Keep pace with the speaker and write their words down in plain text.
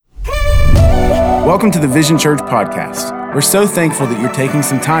Welcome to the Vision Church podcast. We're so thankful that you're taking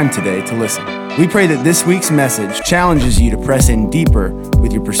some time today to listen. We pray that this week's message challenges you to press in deeper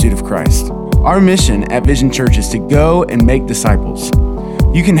with your pursuit of Christ. Our mission at Vision Church is to go and make disciples.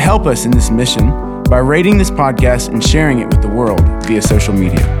 You can help us in this mission by rating this podcast and sharing it with the world via social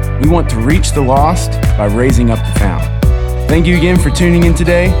media. We want to reach the lost by raising up the found. Thank you again for tuning in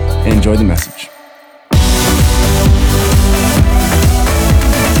today and enjoy the message.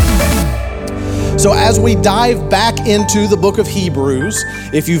 So as we dive back into the book of Hebrews,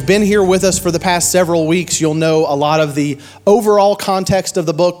 if you've been here with us for the past several weeks, you'll know a lot of the overall context of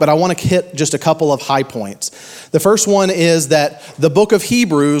the book, but I want to hit just a couple of high points. The first one is that the book of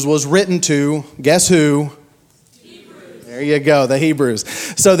Hebrews was written to, guess who? Hebrews. There you go, the Hebrews.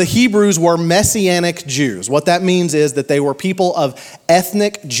 So the Hebrews were Messianic Jews. What that means is that they were people of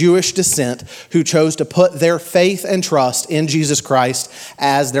ethnic Jewish descent who chose to put their faith and trust in Jesus Christ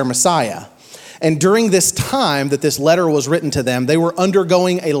as their Messiah. And during this time that this letter was written to them, they were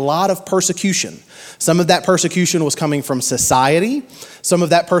undergoing a lot of persecution. Some of that persecution was coming from society. Some of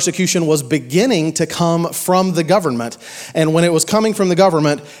that persecution was beginning to come from the government. And when it was coming from the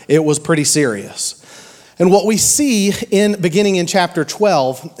government, it was pretty serious. And what we see beginning in chapter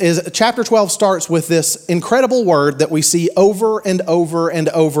 12 is chapter 12 starts with this incredible word that we see over and over and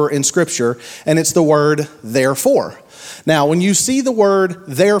over in Scripture, and it's the word therefore. Now, when you see the word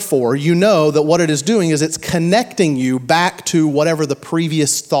therefore, you know that what it is doing is it's connecting you back to whatever the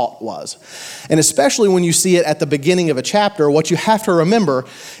previous thought was. And especially when you see it at the beginning of a chapter, what you have to remember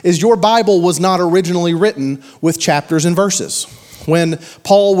is your Bible was not originally written with chapters and verses. When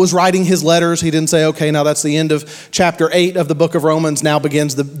Paul was writing his letters, he didn't say, okay, now that's the end of chapter 8 of the book of Romans, now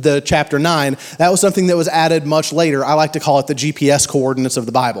begins the chapter 9. That was something that was added much later. I like to call it the GPS coordinates of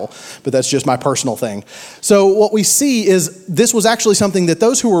the Bible, but that's just my personal thing. So what we see is this was actually something that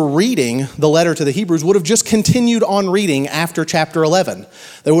those who were reading the letter to the Hebrews would have just continued on reading after chapter 11.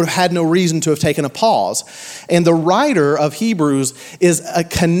 They would have had no reason to have taken a pause. And the writer of Hebrews is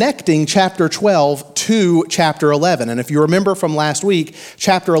connecting chapter 12 to chapter 11. And if you remember from last week,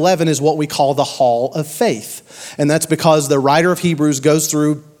 chapter 11 is what we call the Hall of Faith. And that's because the writer of Hebrews goes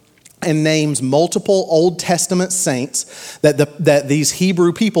through and names multiple Old Testament saints that these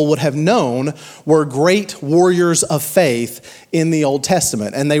Hebrew people would have known were great warriors of faith in the Old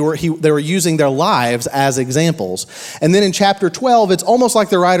Testament. And they were using their lives as examples. And then in chapter 12, it's almost like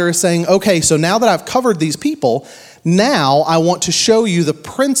the writer is saying, okay, so now that I've covered these people, now I want to show you the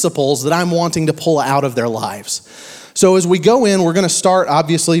principles that I'm wanting to pull out of their lives. So as we go in, we're going to start,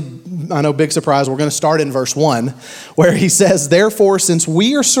 obviously, I know, big surprise, we're going to start in verse 1, where he says, therefore, since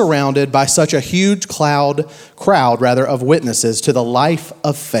we are surrounded by such a huge crowd of witnesses to the life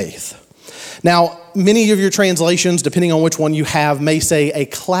of faith. Now, many of your translations, depending on which one you have, may say a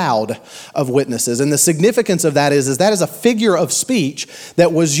cloud of witnesses. And the significance of that is that is a figure of speech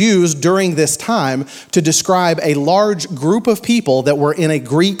that was used during this time to describe a large group of people that were in a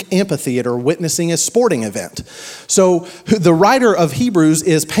Greek amphitheater witnessing a sporting event. So the writer of Hebrews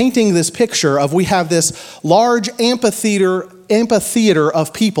is painting this picture of we have this large amphitheater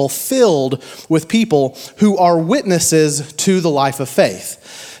of people filled with people who are witnesses to the life of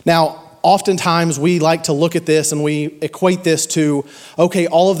faith. Now, oftentimes we like to look at this and we equate this to, okay,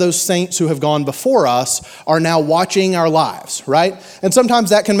 all of those saints who have gone before us are now watching our lives, right? And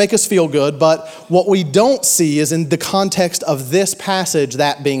sometimes that can make us feel good, but what we don't see is in the context of this passage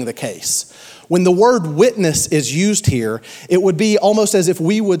that being the case. When the word witness is used here, it would be almost as if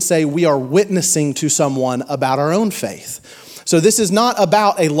we would say we are witnessing to someone about our own faith. So this is not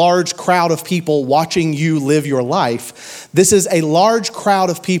about a large crowd of people watching you live your life. This is a large crowd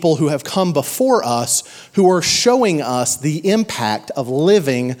of people who have come before us who are showing us the impact of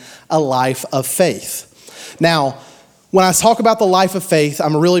living a life of faith. Now, when I talk about the life of faith,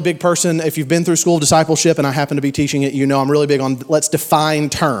 I'm a really big person. If you've been through school of discipleship and I happen to be teaching it, you know I'm really big on let's define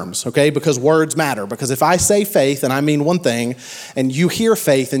terms, okay? Because words matter. Because if I say faith and I mean one thing and you hear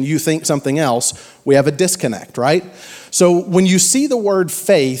faith and you think something else, we have a disconnect, right? So when you see the word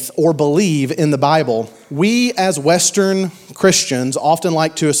faith or believe in the Bible, we as Western Christians often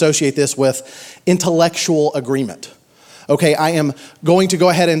like to associate this with intellectual agreement. Okay, I am going to go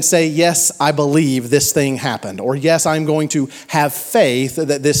ahead and say, yes, I believe this thing happened. Or yes, I'm going to have faith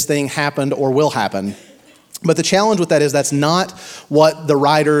that this thing happened or will happen. But the challenge with that is that's not what the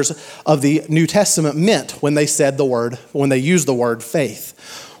writers of the New Testament meant when they used the word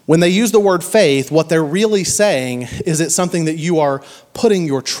faith. When they use the word faith, what they're really saying is it's something that you are putting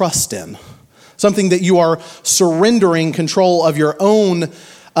your trust in. Something that you are surrendering control of your own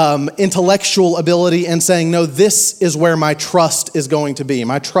intellectual ability and saying, no, this is where my trust is going to be.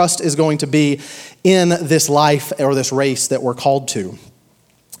 My trust is going to be in this life or this race that we're called to.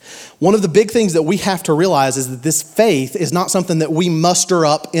 One of the big things that we have to realize is that this faith is not something that we muster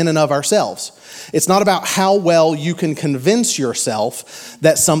up in and of ourselves. It's not about how well you can convince yourself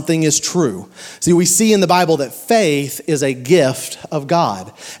that something is true. See, we see in the Bible that faith is a gift of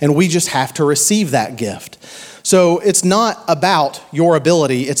God, and we just have to receive that gift. So it's not about your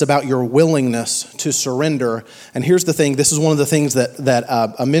ability, it's about your willingness to surrender. And here's the thing, this is one of the things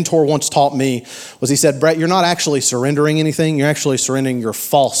that a mentor once taught me, was he said, Brett, you're not actually surrendering anything, you're actually surrendering your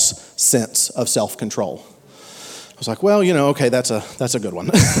false sense of self-control. I was like, well, okay, that's a good one.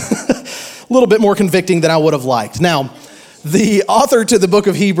 A little bit more convicting than I would have liked. Now, the author of the book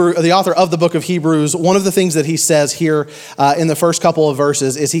of Hebrews, one of the things that he says here in the first couple of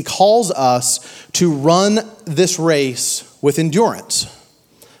verses is he calls us to run this race with endurance,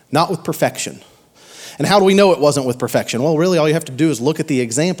 not with perfection. And how do we know it wasn't with perfection? Well, really all you have to do is look at the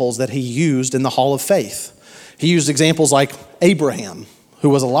examples that he used in the Hall of Faith. He used examples like Abraham, who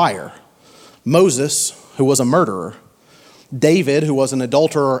was a liar, Moses, who was a murderer, David, who was an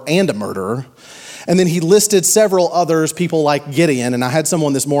adulterer and a murderer. And then he listed several others, people like Gideon. And I had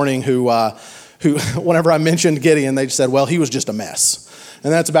someone this morning who whenever I mentioned Gideon, they said, well, he was just a mess.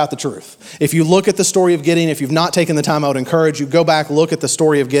 And that's about the truth. If you look at the story of Gideon, if you've not taken the time, I would encourage you, go back, look at the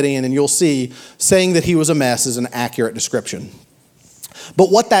story of Gideon, and you'll see saying that he was a mess is an accurate description.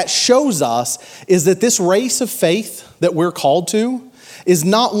 But what that shows us is that this race of faith that we're called to is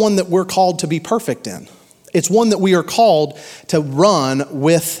not one that we're called to be perfect in. It's one that we are called to run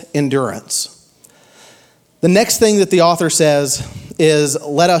with endurance. The next thing that the author says is,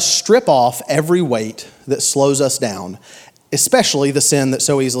 let us strip off every weight that slows us down, especially the sin that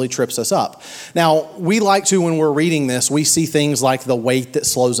so easily trips us up. Now, we like to, when we're reading this, we see things like the weight that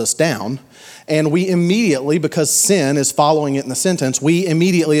slows us down, and we immediately, because sin is following it in the sentence, we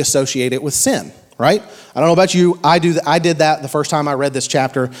immediately associate it with sin, right? I don't know about you, I did that the first time I read this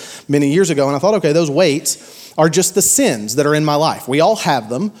chapter many years ago, and I thought, okay, those weights are just the sins that are in my life. We all have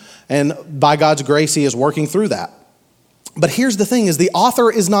them, and by God's grace, he is working through that. But here's the thing, is the author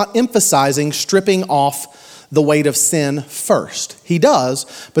is not emphasizing stripping off the weight of sin first. He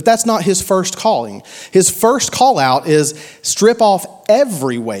does, but that's not his first calling. His first call out is strip off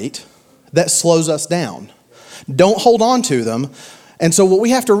every weight that slows us down. Don't hold on to them. And so what we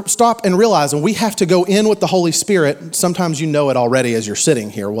have to stop and realize, and we have to go in with the Holy Spirit, sometimes you know it already as you're sitting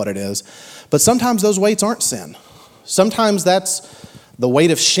here what it is, but sometimes those weights aren't sin. Sometimes that's the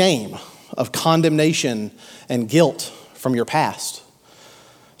weight of shame, of condemnation and guilt from your past.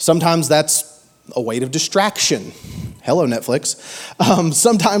 Sometimes that's a weight of distraction. Hello, Netflix.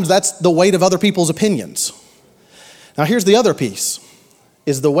 Sometimes that's the weight of other people's opinions. Now here's the other piece,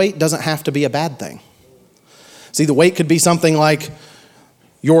 is the weight doesn't have to be a bad thing. See, the weight could be something like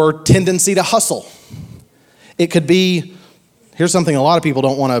your tendency to hustle. It could be, here's something a lot of people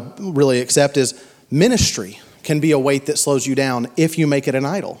don't want to really accept, is ministry can be a weight that slows you down if you make it an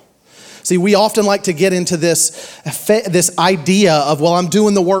idol. See, we often like to get into this idea of, well, I'm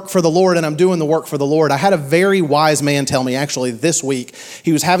doing the work for the Lord and I'm doing the work for the Lord. I had a very wise man tell me actually this week,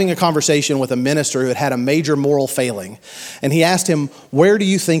 he was having a conversation with a minister who had had a major moral failing. And he asked him, where do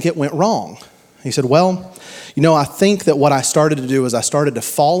you think it went wrong? He said, well, I think that what I started to do is I started to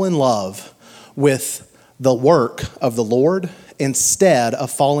fall in love with the work of the Lord instead of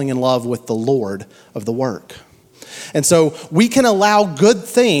falling in love with the Lord of the work. And so we can allow good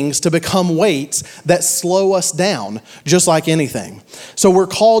things to become weights that slow us down, just like anything. So we're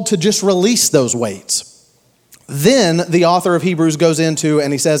called to just release those weights. Then the author of Hebrews goes into,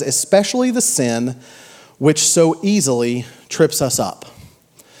 and he says, especially the sin which so easily trips us up.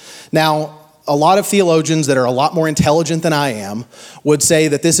 Now, a lot of theologians that are a lot more intelligent than I am would say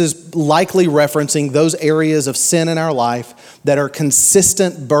that this is likely referencing those areas of sin in our life that are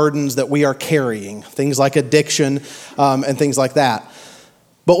consistent burdens that we are carrying, things like addiction and things like that.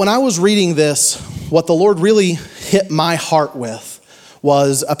 But when I was reading this, what the Lord really hit my heart with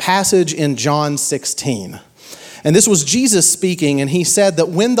was a passage in John 16. And this was Jesus speaking, and he said that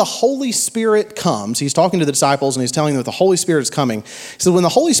when the Holy Spirit comes, he's talking to the disciples and he's telling them that the Holy Spirit is coming. He said, when the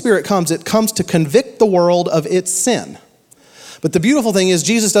Holy Spirit comes, it comes to convict the world of its sin. But the beautiful thing is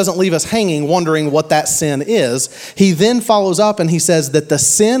Jesus doesn't leave us hanging wondering what that sin is. He then follows up and he says that the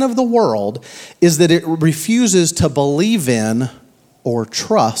sin of the world is that it refuses to believe in or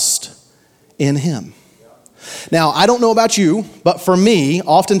trust in him. Now, I don't know about you, but for me,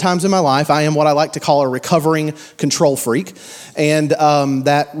 oftentimes in my life, I am what I like to call a recovering control freak. And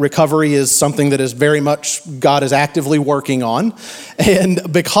that recovery is something that is very much God is actively working on.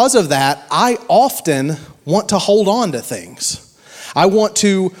 And because of that, I often want to hold on to things.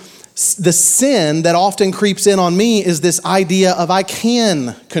 The sin that often creeps in on me is this idea of I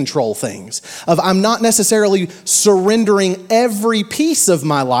can control things, of I'm not necessarily surrendering every piece of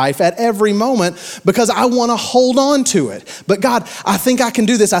my life at every moment because I want to hold on to it. But God, I think I can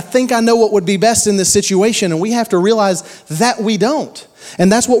do this. I think I know what would be best in this situation. And we have to realize that we don't. And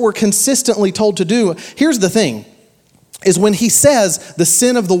that's what we're consistently told to do. Here's the thing. Is when he says the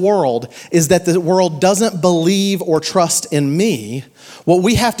sin of the world is that the world doesn't believe or trust in me, what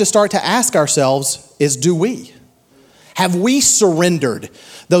we have to start to ask ourselves is, do we? Have we surrendered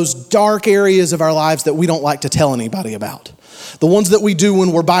those dark areas of our lives that we don't like to tell anybody about? The ones that we do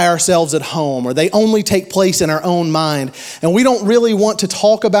when we're by ourselves at home, or they only take place in our own mind. And we don't really want to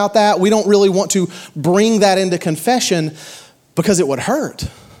talk about that. We don't really want to bring that into confession because it would hurt.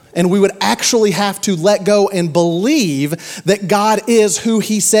 And we would actually have to let go and believe that God is who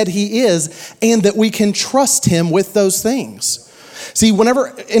he said he is and that we can trust him with those things. See,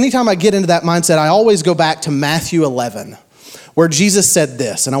 anytime I get into that mindset, I always go back to Matthew 11, where Jesus said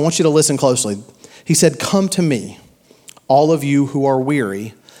this, and I want you to listen closely. He said, "Come to me, all of you who are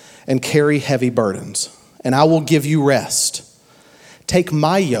weary and carry heavy burdens, and I will give you rest. Take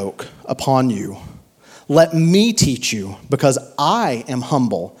my yoke upon you. Let me teach you, because I am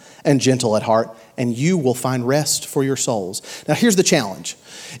humble and gentle at heart, and you will find rest for your souls." Now, here's the challenge.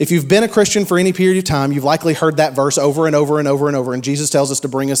 If you've been a Christian for any period of time, you've likely heard that verse over and over and over and over, and Jesus tells us to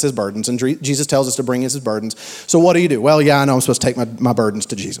bring us his burdens, and Jesus tells us to bring us his burdens. So what do? Well, yeah, I know I'm supposed to take my burdens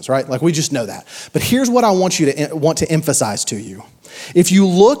to Jesus, right? Like, we just know that. But here's what I want to emphasize to you. If you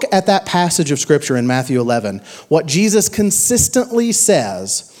look at that passage of Scripture in Matthew 11, what Jesus consistently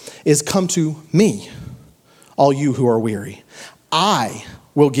says is, "Come to me, all you who are weary. I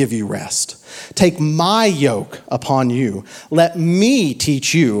will give you rest. Take my yoke upon you. Let me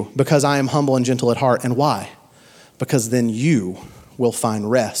teach you, because I am humble and gentle at heart." And why? Because then you will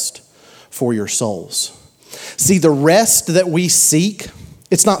find rest for your souls. See, the rest that we seek,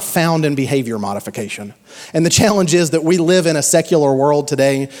 it's not found in behavior modification. And the challenge is that we live in a secular world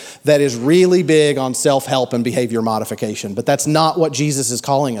today that is really big on self-help and behavior modification. But that's not what Jesus is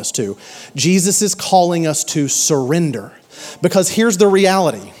calling us to. Jesus is calling us to surrender. Because here's the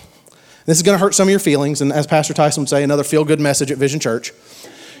reality. This is going to hurt some of your feelings. And as Pastor Tyson would say, another feel-good message at Vision Church.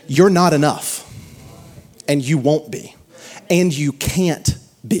 You're not enough. And you won't be. And you can't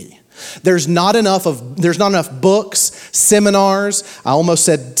be. There's not enough books, seminars. I almost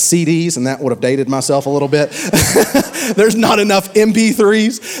said CDs, and that would have dated myself a little bit. There's not enough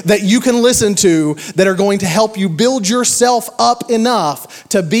MP3s that you can listen to that are going to help you build yourself up enough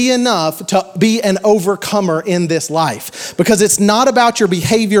to be an overcomer in this life. Because it's not about your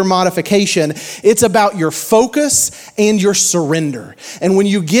behavior modification. It's about your focus and your surrender. And when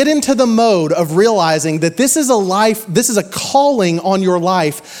you get into the mode of realizing that this is a calling on your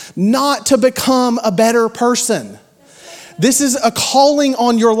life, not to become a better person. This is a calling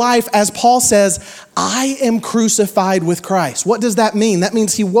on your life, as Paul says, I am crucified with Christ. What does that mean? That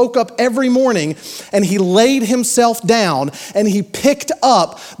means he woke up every morning and he laid himself down and he picked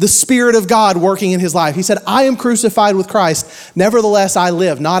up the Spirit of God working in his life. He said, I am crucified with Christ. Nevertheless, I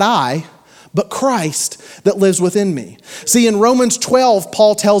live. Not I, but Christ that lives within me. See, in Romans 12,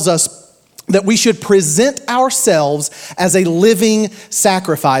 Paul tells us that we should present ourselves as a living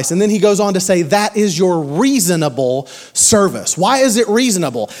sacrifice. And then he goes on to say, that is your reasonable service. Why is it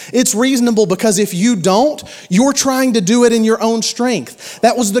reasonable? It's reasonable because if you don't, you're trying to do it in your own strength.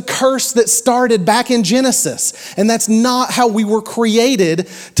 That was the curse that started back in Genesis. And that's not how we were created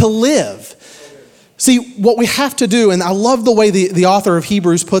to live. See, what we have to do, and I love the way the author of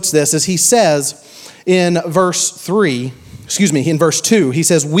Hebrews puts this, is he says in verse 2, he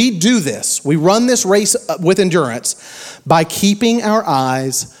says, we do this, we run this race with endurance by keeping our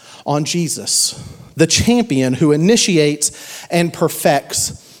eyes on Jesus, the champion who initiates and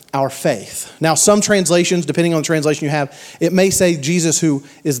perfects our faith. Now, some translations, depending on the translation you have, it may say Jesus who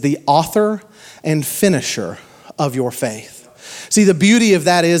is the author and finisher of your faith. See, the beauty of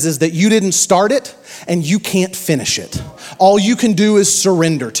that is that you didn't start it and you can't finish it. All you can do is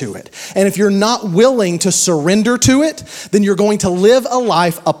surrender to it. And if you're not willing to surrender to it, then you're going to live a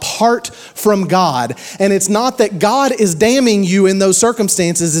life apart from God. And it's not that God is damning you in those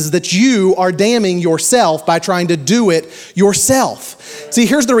circumstances, it's that you are damning yourself by trying to do it yourself. See,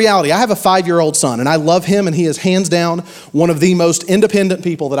 here's the reality. I have a 5-year-old son, and I love him, and he is hands down one of the most independent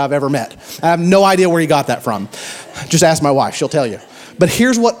people that I've ever met. I have no idea where he got that from. Just ask my wife, she'll tell you. But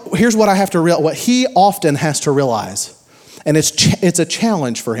here's what I have to realize, what he often has to realize, and it's a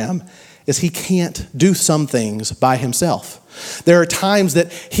challenge for him, is he can't do some things by himself. There are times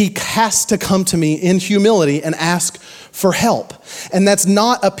that he has to come to me in humility and ask for help. And that's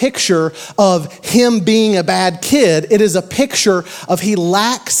not a picture of him being a bad kid. It is a picture of he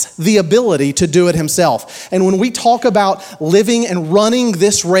lacks the ability to do it himself. And when we talk about living and running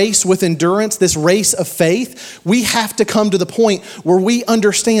this race with endurance, this race of faith, we have to come to the point where we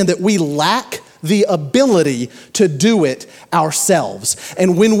understand that we lack the ability to do it ourselves.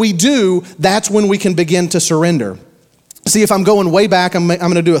 And when we do, that's when we can begin to surrender. See, if I'm going way back, I'm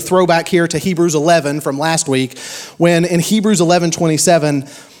going to do a throwback here to Hebrews 11 from last week, when in Hebrews 11:27,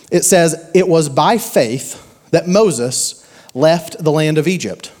 it says, "It was by faith that Moses left the land of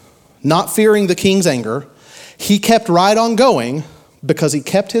Egypt, not fearing the king's anger. He kept right on going because he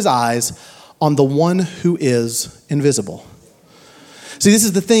kept his eyes on the one who is invisible." See, this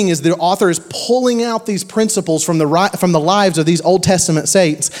is the thing, is the author is pulling out these principles from the lives of these Old Testament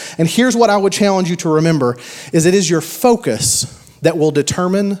saints. And here's what I would challenge you to remember, is it is your focus that will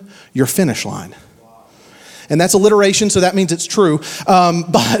determine your finish line. And that's alliteration, so that means it's true.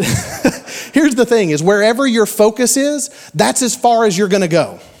 But here's the thing, is wherever your focus is, that's as far as you're going to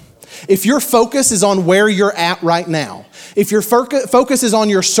go. If your focus is on where you're at right now, if your focus is on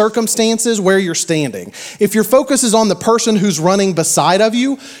your circumstances, where you're standing, if your focus is on the person who's running beside of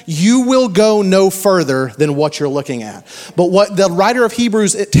you, you will go no further than what you're looking at. But what the writer of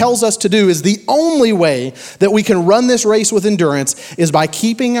Hebrews tells us to do is the only way that we can run this race with endurance is by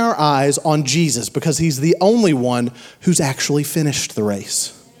keeping our eyes on Jesus, because he's the only one who's actually finished the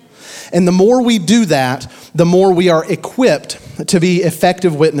race. And the more we do that, the more we are equipped to be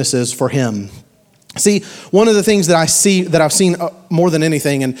effective witnesses for him. See, one of the things that I've seen more than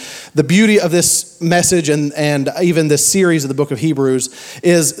anything, and the beauty of this message and even this series of the book of Hebrews,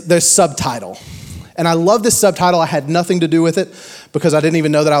 is the subtitle. And I love this subtitle. I had nothing to do with it because I didn't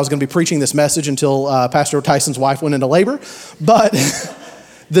even know that I was going to be preaching this message until Pastor Tyson's wife went into labor. But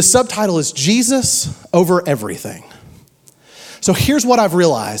the subtitle is Jesus Over Everything. So here's what I've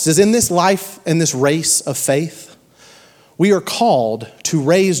realized, is in this life, in this race of faith, we are called to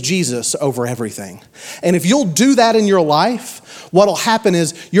raise Jesus over everything. And if you'll do that in your life, what'll happen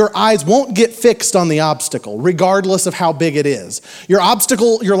is your eyes won't get fixed on the obstacle, regardless of how big it is. Your eyes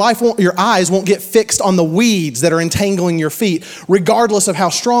won't get fixed on the weeds that are entangling your feet, regardless of how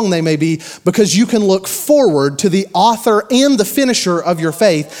strong they may be, because you can look forward to the author and the finisher of your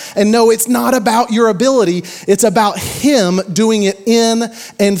faith and know it's not about your ability, it's about him doing it in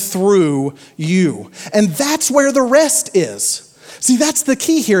and through you. And that's where the rest is. See, that's the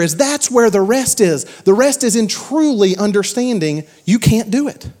key here, is that's where the rest is. The rest is in truly understanding you can't do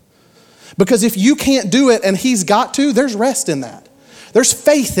it. Because if you can't do it and he's got to, there's rest in that. There's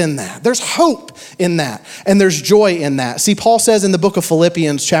faith in that. There's hope in that. And there's joy in that. See, Paul says in the book of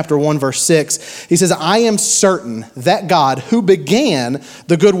Philippians chapter 1, verse 6, he says, "I am certain that God, who began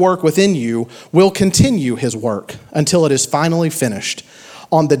the good work within you, will continue his work until it is finally finished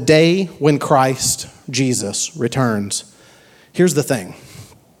on the day when Christ Jesus returns." Here's the thing,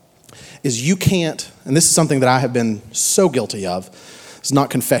 is you can't, and this is something that I have been so guilty of. It's not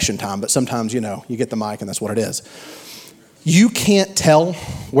confession time, but sometimes, you get the mic and that's what it is. You can't tell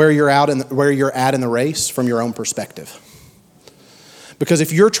where you're at in the race from your own perspective. Because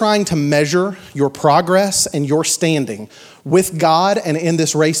if you're trying to measure your progress and your standing with God and in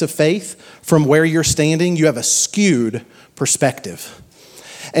this race of faith from where you're standing, you have a skewed perspective.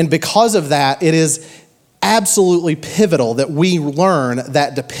 And because of that, it is absolutely pivotal that we learn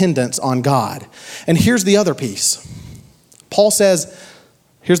that dependence on God. And here's the other piece. Paul says,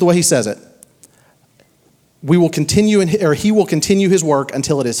 here's the way he says it. He will continue his work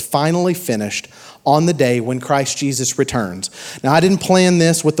until it is finally finished on the day when Christ Jesus returns. Now, I didn't plan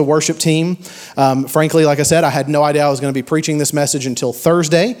this with the worship team. Frankly, like I said, I had no idea I was going to be preaching this message until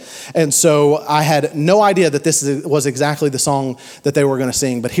Thursday. And so I had no idea that this was exactly the song that they were going to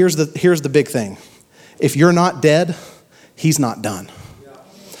sing. But here's the big thing. If you're not dead, he's not done.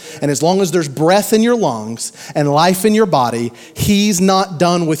 And as long as there's breath in your lungs and life in your body, he's not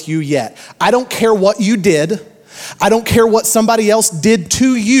done with you yet. I don't care what you did. I don't care what somebody else did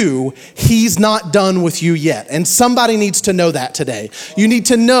to you, he's not done with you yet. And somebody needs to know that today. You need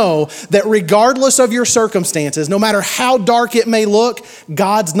to know that regardless of your circumstances, no matter how dark it may look,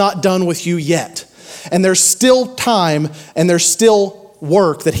 God's not done with you yet. And there's still time and there's still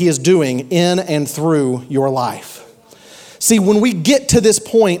work that he is doing in and through your life. See, when we get to this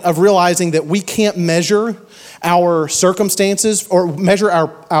point of realizing that we can't measure our circumstances or measure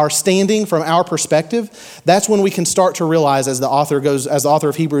our standing from our perspective, that's when we can start to realize, as the author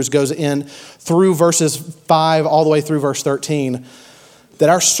of Hebrews goes in through verses 5 all the way through verse 13, that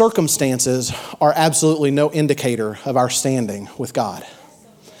our circumstances are absolutely no indicator of our standing with God.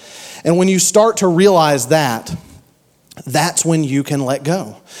 And when you start to realize that, that's when you can let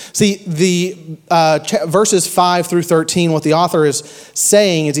go. See, the verses 5 through 13, what the author is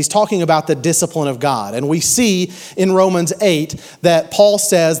saying is he's talking about the discipline of God. And we see in Romans 8 that Paul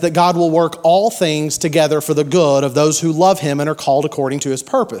says that God will work all things together for the good of those who love him and are called according to his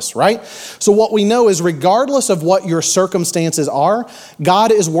purpose, right? So what we know is regardless of what your circumstances are,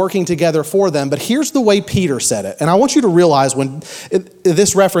 God is working together for them. But here's the way Peter said it. And I want you to realize when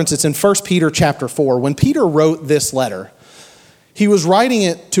this reference, it's in 1 Peter chapter 4. When Peter wrote this letter, he was writing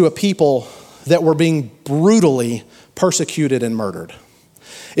it to a people that were being brutally persecuted and murdered.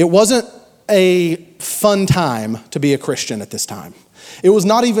 It wasn't a fun time to be a Christian at this time. It was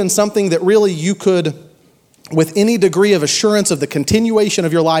not even something that really you could, with any degree of assurance of the continuation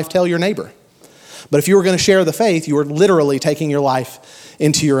of your life, tell your neighbor. But if you were going to share the faith, you were literally taking your life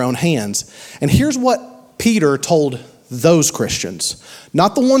into your own hands. And here's what Peter told those Christians,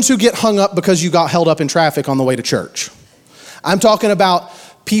 not the ones who get hung up because you got held up in traffic on the way to church. I'm talking about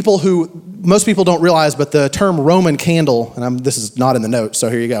people who, most people don't realize, but the term Roman candle, and this is not in the notes, so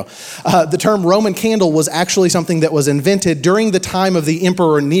here you go. The term Roman candle was actually something that was invented during the time of the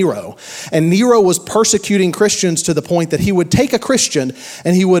Emperor Nero. And Nero was persecuting Christians to the point that he would take a Christian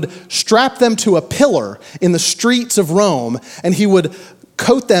and he would strap them to a pillar in the streets of Rome, and he would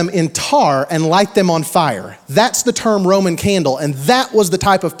coat them in tar and light them on fire. That's the term Roman candle. And that was the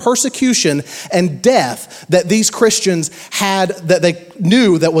type of persecution and death that these Christians had, that they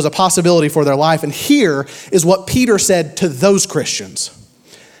knew that was a possibility for their life. And here is what Peter said to those Christians.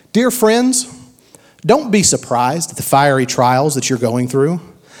 Dear friends, don't be surprised at the fiery trials that you're going through,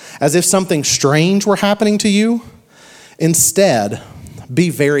 as if something strange were happening to you. Instead,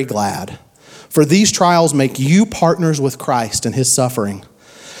 be very glad, for these trials make you partners with Christ in his suffering,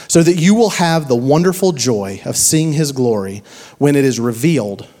 so that you will have the wonderful joy of seeing his glory when it is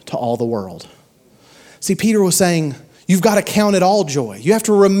revealed to all the world. See, Peter was saying, you've got to count it all joy. You have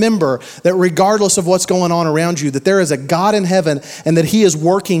to remember that regardless of what's going on around you, that there is a God in heaven and that he is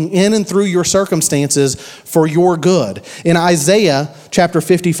working in and through your circumstances for your good. In Isaiah chapter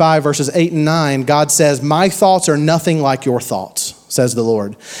 55, verses 8 and 9, God says, my thoughts are nothing like your thoughts, says the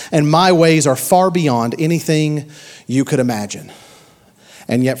Lord, and my ways are far beyond anything you could imagine.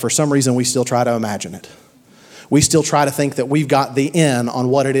 And yet, for some reason, we still try to imagine it. We still try to think that we've got the in on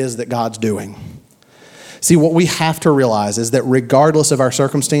what it is that God's doing. See, what we have to realize is that regardless of our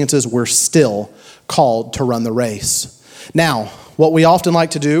circumstances, we're still called to run the race. Now, what we often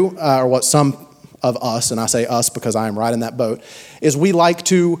like to do, or what some of us, and I say us because I am right in that boat, is we like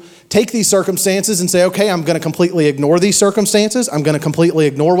to take these circumstances and say, okay, I'm going to completely ignore these circumstances. I'm going to completely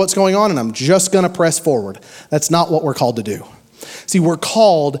ignore what's going on, and I'm just going to press forward. That's not what we're called to do. See, we're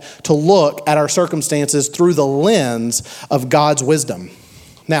called to look at our circumstances through the lens of God's wisdom.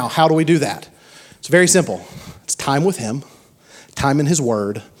 Now, how do we do that? It's very simple. It's time with him, time in his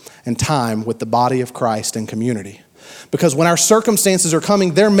word, and time with the body of Christ and community. Because when our circumstances are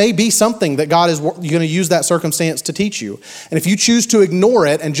coming, there may be something that God is going to use that circumstance to teach you. And if you choose to ignore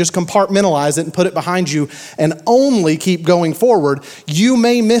it and just compartmentalize it and put it behind you and only keep going forward, you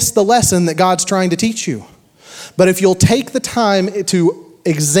may miss the lesson that God's trying to teach you. But if you'll take the time to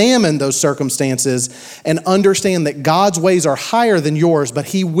examine those circumstances and understand that God's ways are higher than yours, but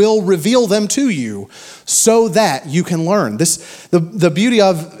he will reveal them to you so that you can learn. The beauty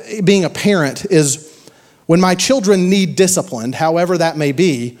of being a parent is when my children need disciplined, however that may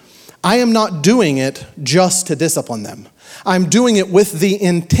be, I am not doing it just to discipline them. I'm doing it with the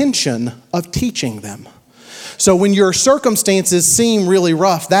intention of teaching them. So when your circumstances seem really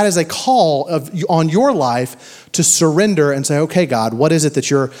rough, that is a call on your life to surrender and say, okay, God, what is it that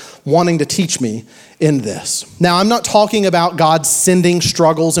you're wanting to teach me in this? Now, I'm not talking about God sending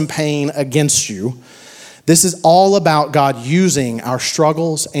struggles and pain against you. This is all about God using our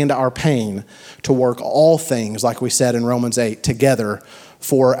struggles and our pain to work all things, like we said in Romans 8, together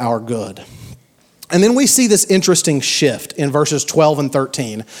for our good. And then we see this interesting shift in verses 12 and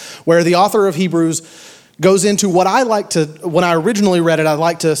 13, where the author of Hebrews goes into what when I originally read it,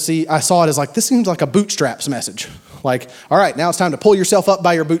 I saw it as like, this seems like a bootstraps message. Like, all right, now it's time to pull yourself up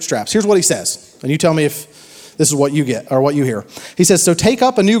by your bootstraps. Here's what he says, and you tell me if this is what you get or what you hear. He says, so take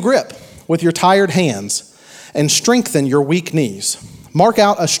up a new grip with your tired hands and strengthen your weak knees. Mark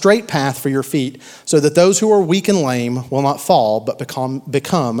out a straight path for your feet so that those who are weak and lame will not fall, but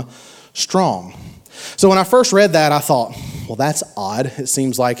become strong. So when I first read that, I thought, well, that's odd. It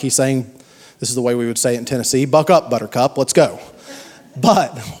seems like he's saying, this is the way we would say it in Tennessee, buck up, buttercup, let's go.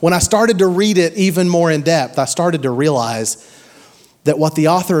 But when I started to read it even more in depth, I started to realize that what the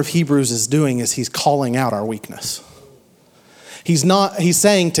author of Hebrews is doing is he's calling out our weakness. He's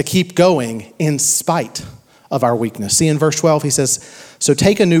saying to keep going in spite of our weakness. See, in verse 12, he says, so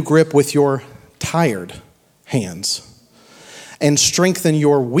take a new grip with your tired hands and strengthen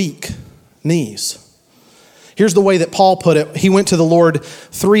your weak knees. Here's the way that Paul put it. He went to the Lord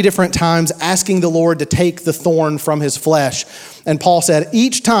 3 different times, asking the Lord to take the thorn from his flesh. And Paul said,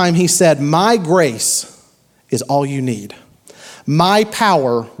 each time he said, my grace is all you need. My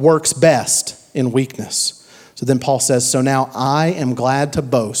power works best in weakness. So then Paul says, so now I am glad to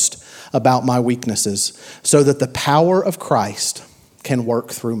boast about my weaknesses so that the power of Christ can work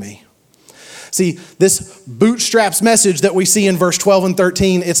through me. See, this bootstraps message that we see in verse 12 and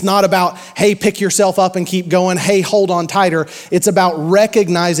 13, it's not about, hey, pick yourself up and keep going. Hey, hold on tighter. It's about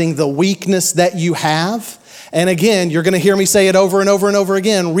recognizing the weakness that you have. And again, you're going to hear me say it over and over and over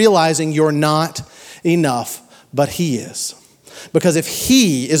again, realizing you're not enough, but he is. Because if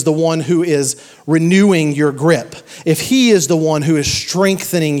he is the one who is renewing your grip, if he is the one who is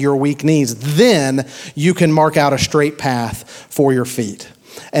strengthening your weak knees, then you can mark out a straight path for your feet.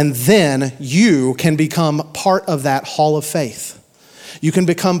 And then you can become part of that hall of faith. You can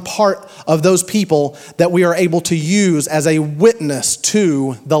become part of those people that we are able to use as a witness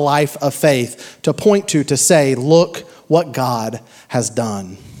to the life of faith, to point to say, look what God has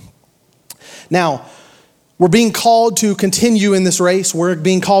done. Now, we're being called to continue in this race. We're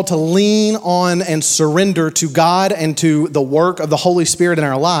being called to lean on and surrender to God and to the work of the Holy Spirit in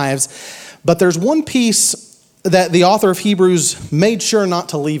our lives. But there's one piece that the author of Hebrews made sure not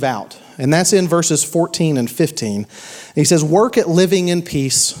to leave out. And that's in verses 14 and 15. He says, work at living in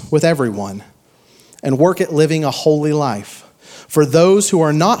peace with everyone and work at living a holy life. For those who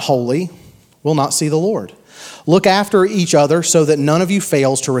are not holy will not see the Lord. Look after each other so that none of you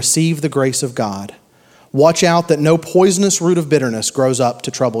fails to receive the grace of God. Watch out that no poisonous root of bitterness grows up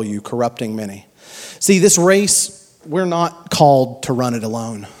to trouble you, corrupting many. See, this race, we're not called to run it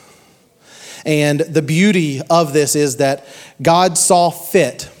alone. And the beauty of this is that God saw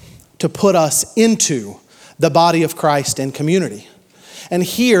fit to put us into the body of Christ in community. And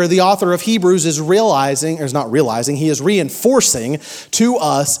here, the author of Hebrews is he is reinforcing to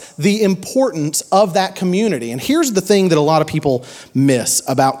us the importance of that community. And here's the thing that a lot of people miss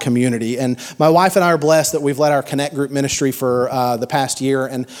about community. And my wife and I are blessed that we've led our Connect Group ministry for the past year.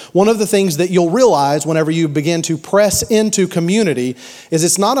 And one of the things that you'll realize whenever you begin to press into community is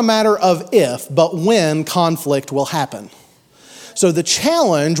it's not a matter of if, but when conflict will happen. So the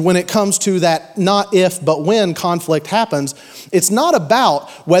challenge when it comes to that not if, but when conflict happens, it's not about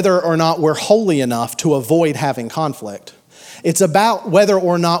whether or not we're holy enough to avoid having conflict. It's about whether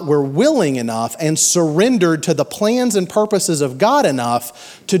or not we're willing enough and surrendered to the plans and purposes of God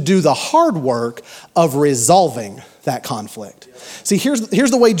enough to do the hard work of resolving that conflict. See,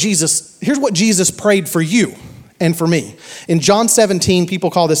 here's what Jesus prayed for you and for me. In John 17, people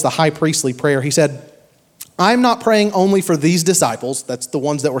call this the high priestly prayer. He said, I'm not praying only for these disciples, that's the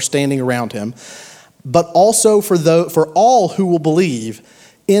ones that were standing around him, but also for all who will believe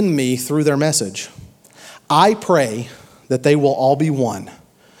in me through their message. I pray that they will all be one,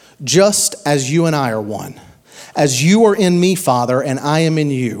 just as you and I are one. As you are in me, Father, and I am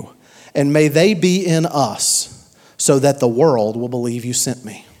in you, and may they be in us, so that the world will believe you sent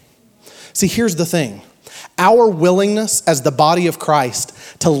me. See, here's the thing. Our willingness as the body of Christ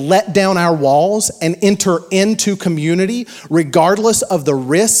to let down our walls and enter into community, regardless of the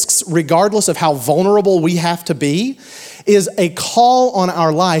risks, regardless of how vulnerable we have to be, is a call on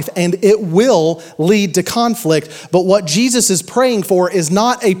our life, and it will lead to conflict. But what Jesus is praying for is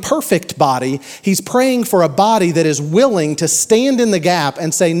not a perfect body. He's praying for a body that is willing to stand in the gap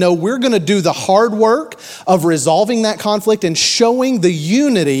and say, no, we're going to do the hard work of resolving that conflict and showing the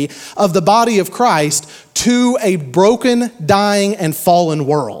unity of the body of Christ to a broken, dying, and fallen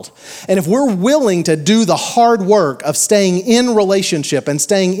world. And if we're willing to do the hard work of staying in relationship and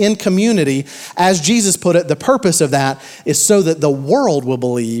staying in community, as Jesus put it, the purpose of that is so that the world will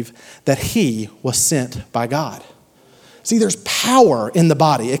believe that he was sent by God. See, there's power in the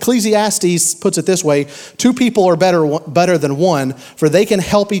body. Ecclesiastes puts it this way: 2 people are better than one, for they can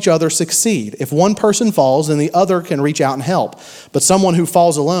help each other succeed. If one person falls, then the other can reach out and help. But someone who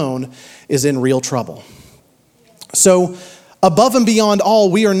falls alone is in real trouble. So, above and beyond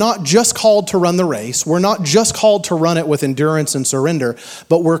all, we are not just called to run the race. We're not just called to run it with endurance and surrender,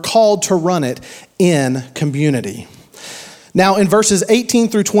 but we're called to run it in community. Now, in verses 18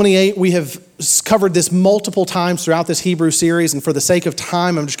 through 28, we have covered this multiple times throughout this Hebrew series, and for the sake of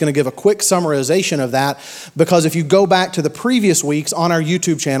time, I'm just going to give a quick summarization of that, because if you go back to the previous weeks on our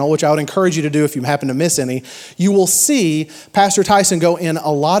YouTube channel, which I would encourage you to do if you happen to miss any, you will see Pastor Tyson go in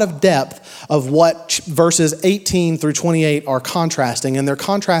a lot of depth of what verses 18 through 28 are contrasting, and they're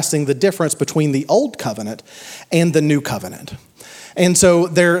contrasting the difference between the Old Covenant and the New Covenant. And so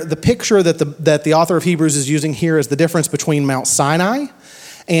the picture that the author of Hebrews is using here is the difference between Mount Sinai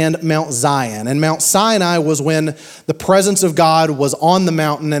and Mount Zion. And Mount Sinai was when the presence of God was on the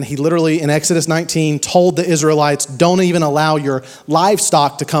mountain, and he literally, in Exodus 19, told the Israelites, don't even allow your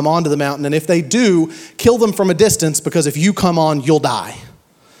livestock to come onto the mountain. And if they do, kill them from a distance, because if you come on, you'll die.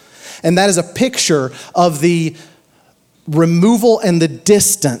 And that is a picture of the removal and the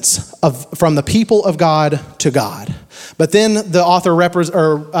distance from the people of God to God. But then the author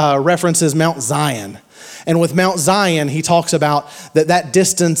references Mount Zion. And with Mount Zion, he talks about that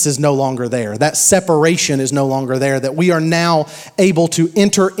distance is no longer there. That separation is no longer there. That we are now able to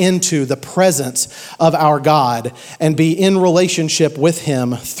enter into the presence of our God and be in relationship with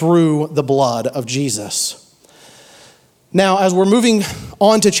him through the blood of Jesus. Now, as we're moving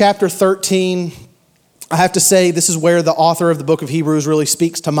on to chapter 13, I have to say this is where the author of the book of Hebrews really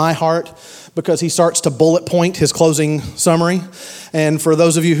speaks to my heart, because he starts to bullet point his closing summary. And for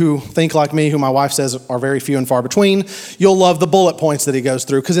those of you who think like me, who my wife says are very few and far between, you'll love the bullet points that he goes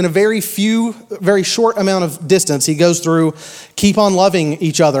through, because in a very short amount of distance, he goes through, keep on loving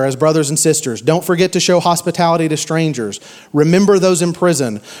each other as brothers and sisters. Don't forget to show hospitality to strangers. Remember those in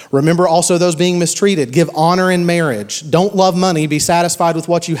prison. Remember also those being mistreated. Give honor in marriage. Don't love money. Be satisfied with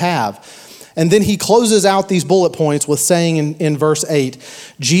what you have. And then he closes out these bullet points with saying in verse 8,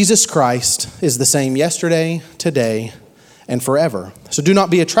 Jesus Christ is the same yesterday, today, and forever. So do not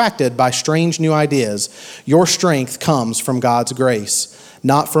be attracted by strange new ideas. Your strength comes from God's grace,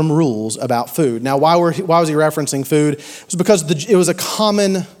 not from rules about food. Now, why was he referencing food? It was because it was a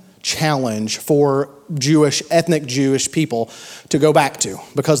common challenge for ethnic Jewish people to go back to,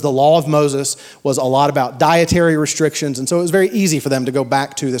 because the law of Moses was a lot about dietary restrictions, and so it was very easy for them to go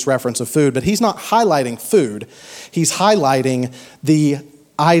back to this reference of food. But he's not highlighting food. He's highlighting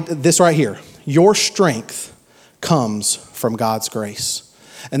this right here. Your strength comes from God's grace.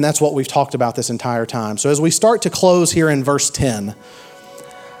 And that's what we've talked about this entire time. So as we start to close here in verse 10,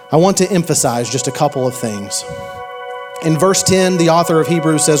 I want to emphasize just a couple of things. In verse 10, the author of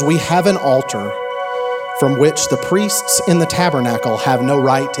Hebrews says, we have an altar from which the priests in the tabernacle have no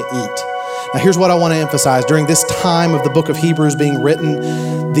right to eat. Now here's what I want to emphasize. During this time of the book of Hebrews being written,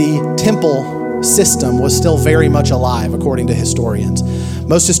 the temple system was still very much alive, according to historians.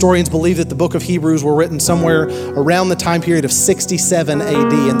 Most historians believe that the book of Hebrews were written somewhere around the time period of 67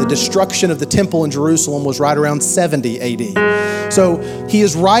 AD, and the destruction of the temple in Jerusalem was right around 70 AD. So he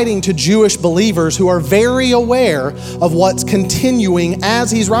is writing to Jewish believers who are very aware of what's continuing as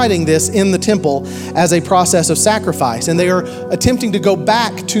he's writing this in the temple as a process of sacrifice. And they are attempting to go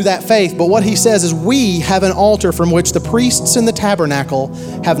back to that faith. But what he says is, we have an altar from which the priests in the tabernacle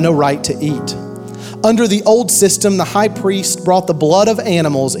have no right to eat. Under the old system, the high priest brought the blood of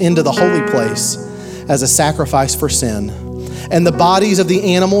animals into the holy place as a sacrifice for sin, and the bodies of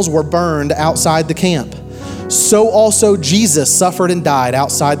the animals were burned outside the camp. So also Jesus suffered and died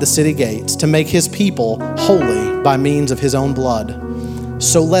outside the city gates to make his people holy by means of his own blood.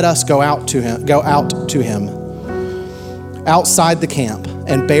 So let us go out to him outside the camp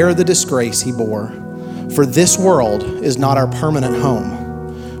and bear the disgrace he bore. For this world is not our permanent home.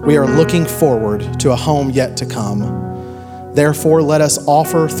 We are looking forward to a home yet to come. Therefore, let us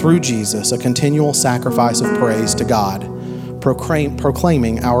offer through Jesus a continual sacrifice of praise to God,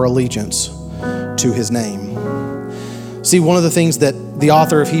 proclaiming our allegiance to his name. See, one of the things that the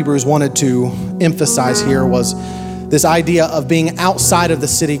author of Hebrews wanted to emphasize here was this idea of being outside of the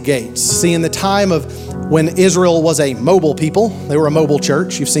city gates. See, in the time of when Israel was a mobile people, they were a mobile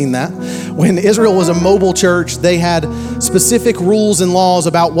church, you've seen that. When Israel was a mobile church, they had specific rules and laws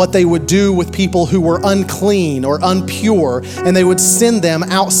about what they would do with people who were unclean or impure, and they would send them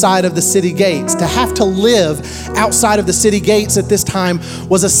outside of the city gates. To have to live outside of the city gates at this time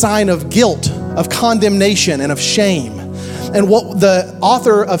was a sign of guilt, of condemnation, and of shame. And what the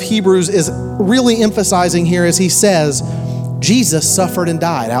author of Hebrews is really emphasizing here is he says, Jesus suffered and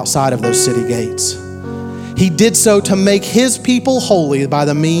died outside of those city gates. He did so to make his people holy by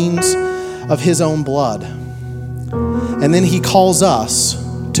the means of his own blood. And then he calls us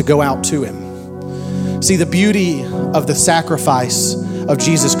to go out to him. See, the beauty of the sacrifice of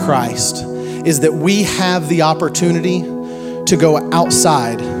Jesus Christ is that we have the opportunity to go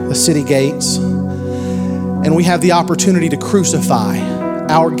outside the city gates, and we have the opportunity to crucify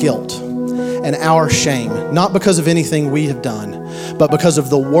our guilt and our shame, not because of anything we have done, but because of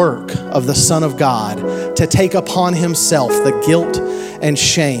the work of the Son of God to take upon himself the guilt and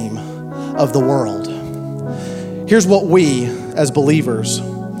shame of the world. Here's what we as believers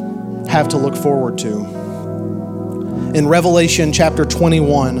have to look forward to. In Revelation chapter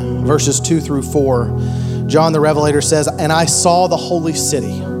 21, verses 2 through 4, John the Revelator says, "And I saw the holy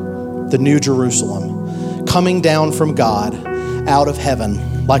city, the new Jerusalem, coming down from God out of heaven,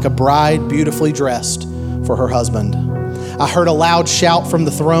 like a bride beautifully dressed for her husband. I heard a loud shout from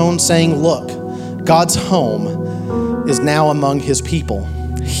the throne saying, 'Look, God's home is now among his people.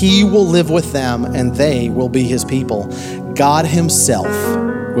 He will live with them and they will be his people. God himself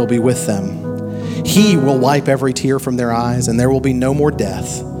will be with them. He will wipe every tear from their eyes, and there will be no more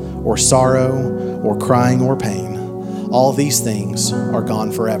death or sorrow or crying or pain. All these things are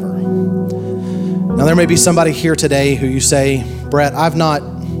gone forever.'" Now there may be somebody here today who you say, "Brett, I've not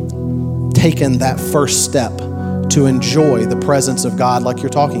taken that first step to enjoy the presence of God like you're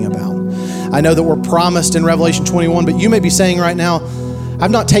talking about. I know that we're promised in Revelation 21, but you may be saying right now,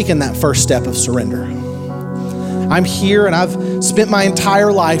 I've not taken that first step of surrender. I'm here and I've spent my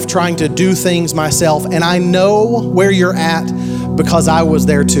entire life trying to do things myself, and I know where you're at because I was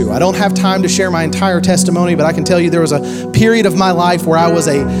there too. I don't have time to share my entire testimony, but I can tell you there was a period of my life where I was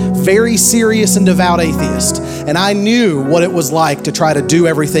a very serious and devout atheist, and I knew what it was like to try to do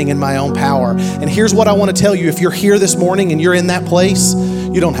everything in my own power. And here's what I want to tell you. If you're here this morning and you're in that place,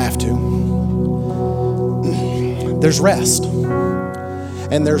 you don't have to. There's rest.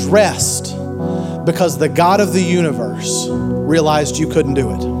 And there's rest because the God of the universe realized you couldn't do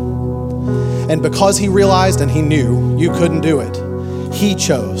it. And because he realized and he knew you couldn't do it, he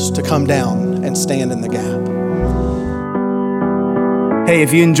chose to come down and stand in the gap. Hey,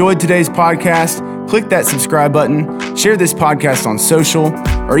 if you enjoyed today's podcast, click that subscribe button, share this podcast on social,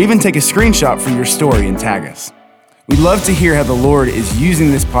 or even take a screenshot for your story and tag us. We'd love to hear how the Lord is using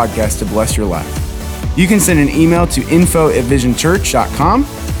this podcast to bless your life. You can send an email to info@visionchurch.com,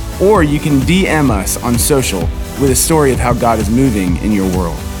 or you can DM us on social with a story of how God is moving in your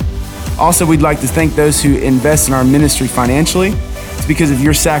world. Also, we'd like to thank those who invest in our ministry financially. It's because of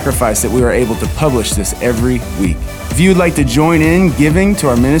your sacrifice that we are able to publish this every week. If you would like to join in giving to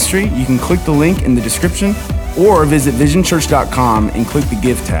our ministry, you can click the link in the description or visit visionchurch.com and click the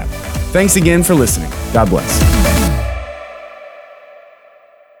Give tab. Thanks again for listening. God bless.